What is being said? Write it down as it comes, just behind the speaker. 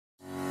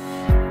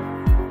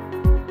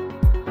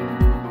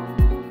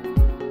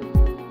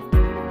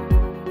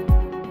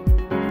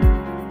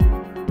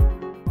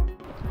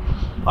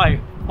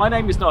My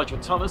name is Nigel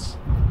Thomas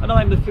and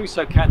I'm the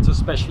Fuso Canter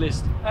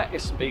Specialist at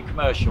S&B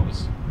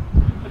Commercials.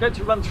 I'm going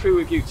to run through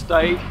with you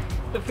today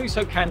the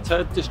Fuso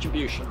Canter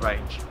Distribution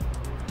range.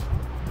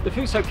 The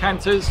Fuso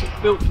Canters,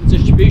 built for the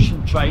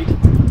distribution trade,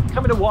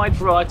 come in a wide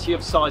variety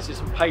of sizes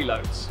and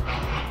payloads.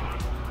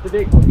 The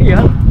vehicle here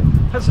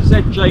has a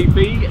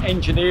ZJB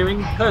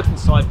engineering curtain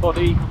side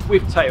body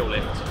with tail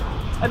lift,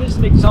 and is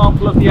an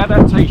example of the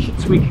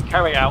adaptations we can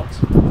carry out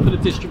for the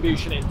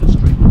distribution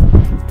industry.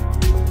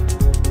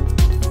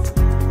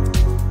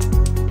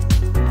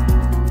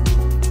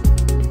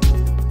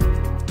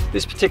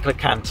 This particular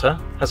canter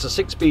has a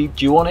 6-speed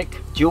Duonic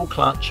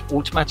dual-clutch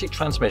automatic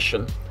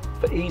transmission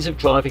for ease of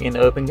driving in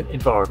urban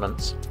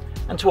environments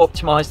and to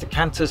optimise the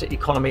canter's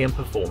economy and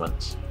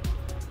performance.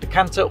 The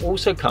canter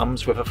also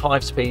comes with a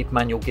 5-speed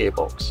manual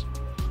gearbox.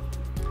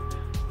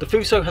 The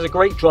Fuso has a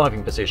great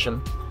driving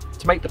position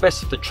to make the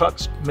best of the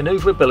truck's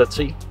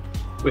manoeuvrability,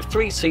 with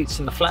 3 seats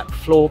in the flat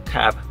floor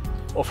cab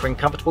offering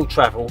comfortable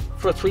travel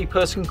for a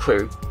 3-person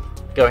crew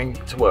going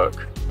to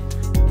work.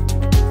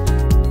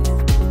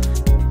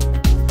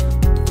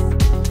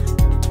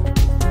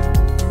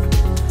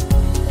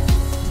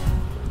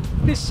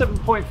 This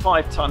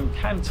 7.5 tonne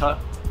canter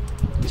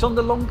is on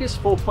the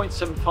longest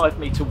 4.75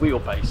 metre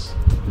wheelbase,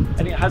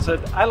 and it has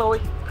an alloy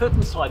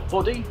curtain side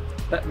body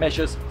that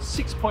measures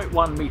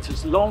 6.1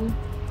 metres long,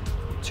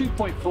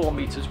 2.4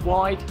 metres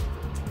wide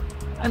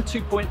and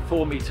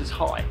 2.4 metres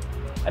high,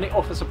 and it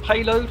offers a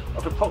payload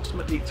of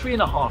approximately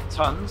 3.5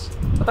 tonnes,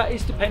 but that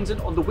is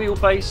dependent on the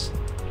wheelbase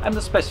and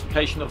the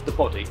specification of the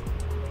body.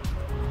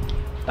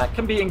 That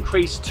can be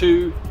increased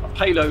to a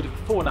payload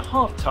of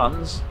 4.5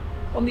 tonnes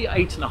on the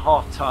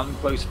 8.5 tonne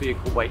gross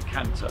vehicle weight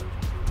canter.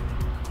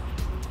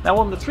 Now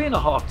on the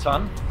 3.5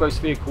 tonne gross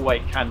vehicle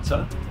weight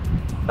canter,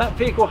 that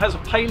vehicle has a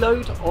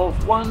payload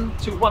of 1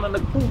 to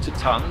 1.25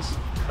 tonnes,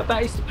 but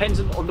that is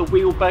dependent on the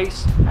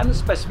wheelbase and the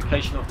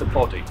specification of the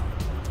body.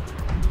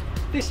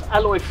 This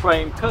alloy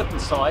frame curtain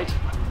side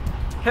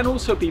can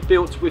also be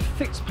built with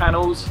fixed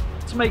panels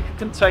to make a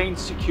contained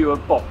secure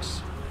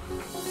box.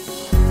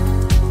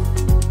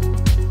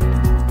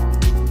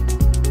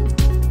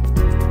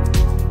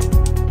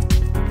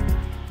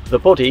 The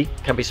body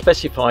can be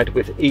specified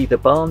with either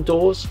barn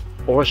doors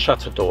or a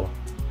shutter door.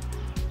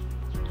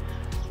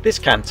 This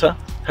canter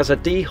has a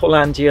De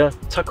Hollandia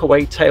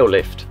tuck-away tail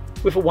lift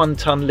with a 1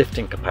 tonne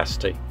lifting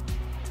capacity.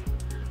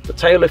 The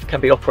tail lift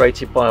can be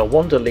operated by a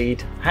wander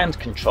lead hand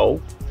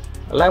control,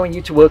 allowing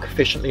you to work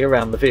efficiently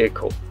around the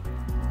vehicle.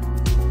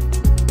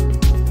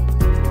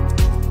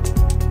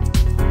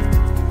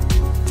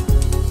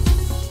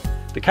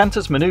 The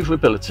canter's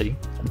manoeuvrability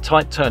and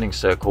tight turning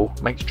circle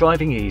makes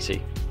driving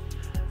easy,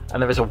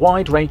 and there is a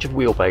wide range of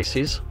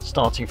wheelbases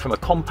starting from a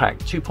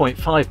compact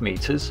 2.5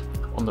 metres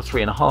on the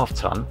 3.5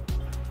 tonne,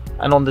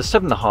 and on the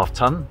 7.5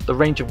 tonne the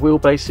range of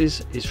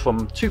wheelbases is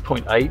from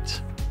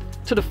 2.8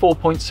 to the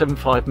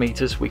 4.75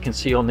 metres we can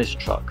see on this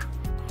truck.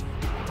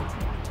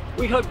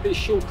 We hope this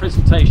short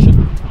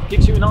presentation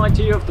gives you an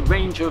idea of the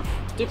range of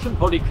different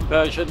body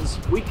conversions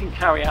we can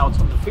carry out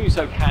on the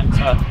Fuso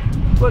Canter,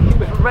 working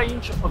with a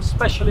range of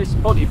specialist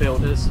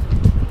bodybuilders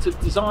to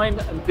design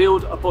and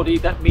build a body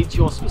that meets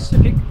your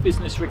specific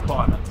business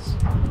requirements.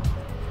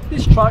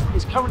 This truck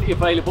is currently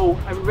available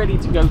and ready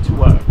to go to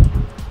work.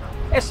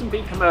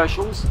 S&B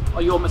Commercials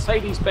are your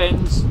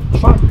Mercedes-Benz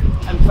truck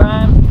and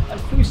van and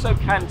Fuso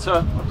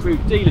Canter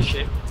approved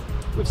dealership,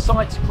 with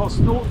sites across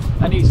North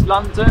and East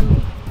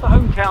London, the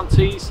home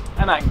counties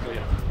and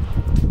Anglia.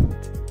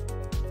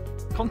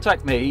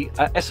 Contact me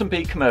at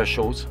S&B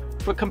Commercials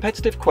for a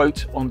competitive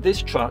quote on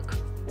this truck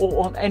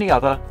or on any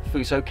other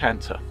Fuso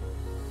Canter.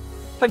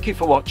 Thank you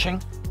for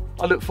watching.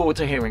 I look forward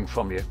to hearing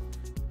from you.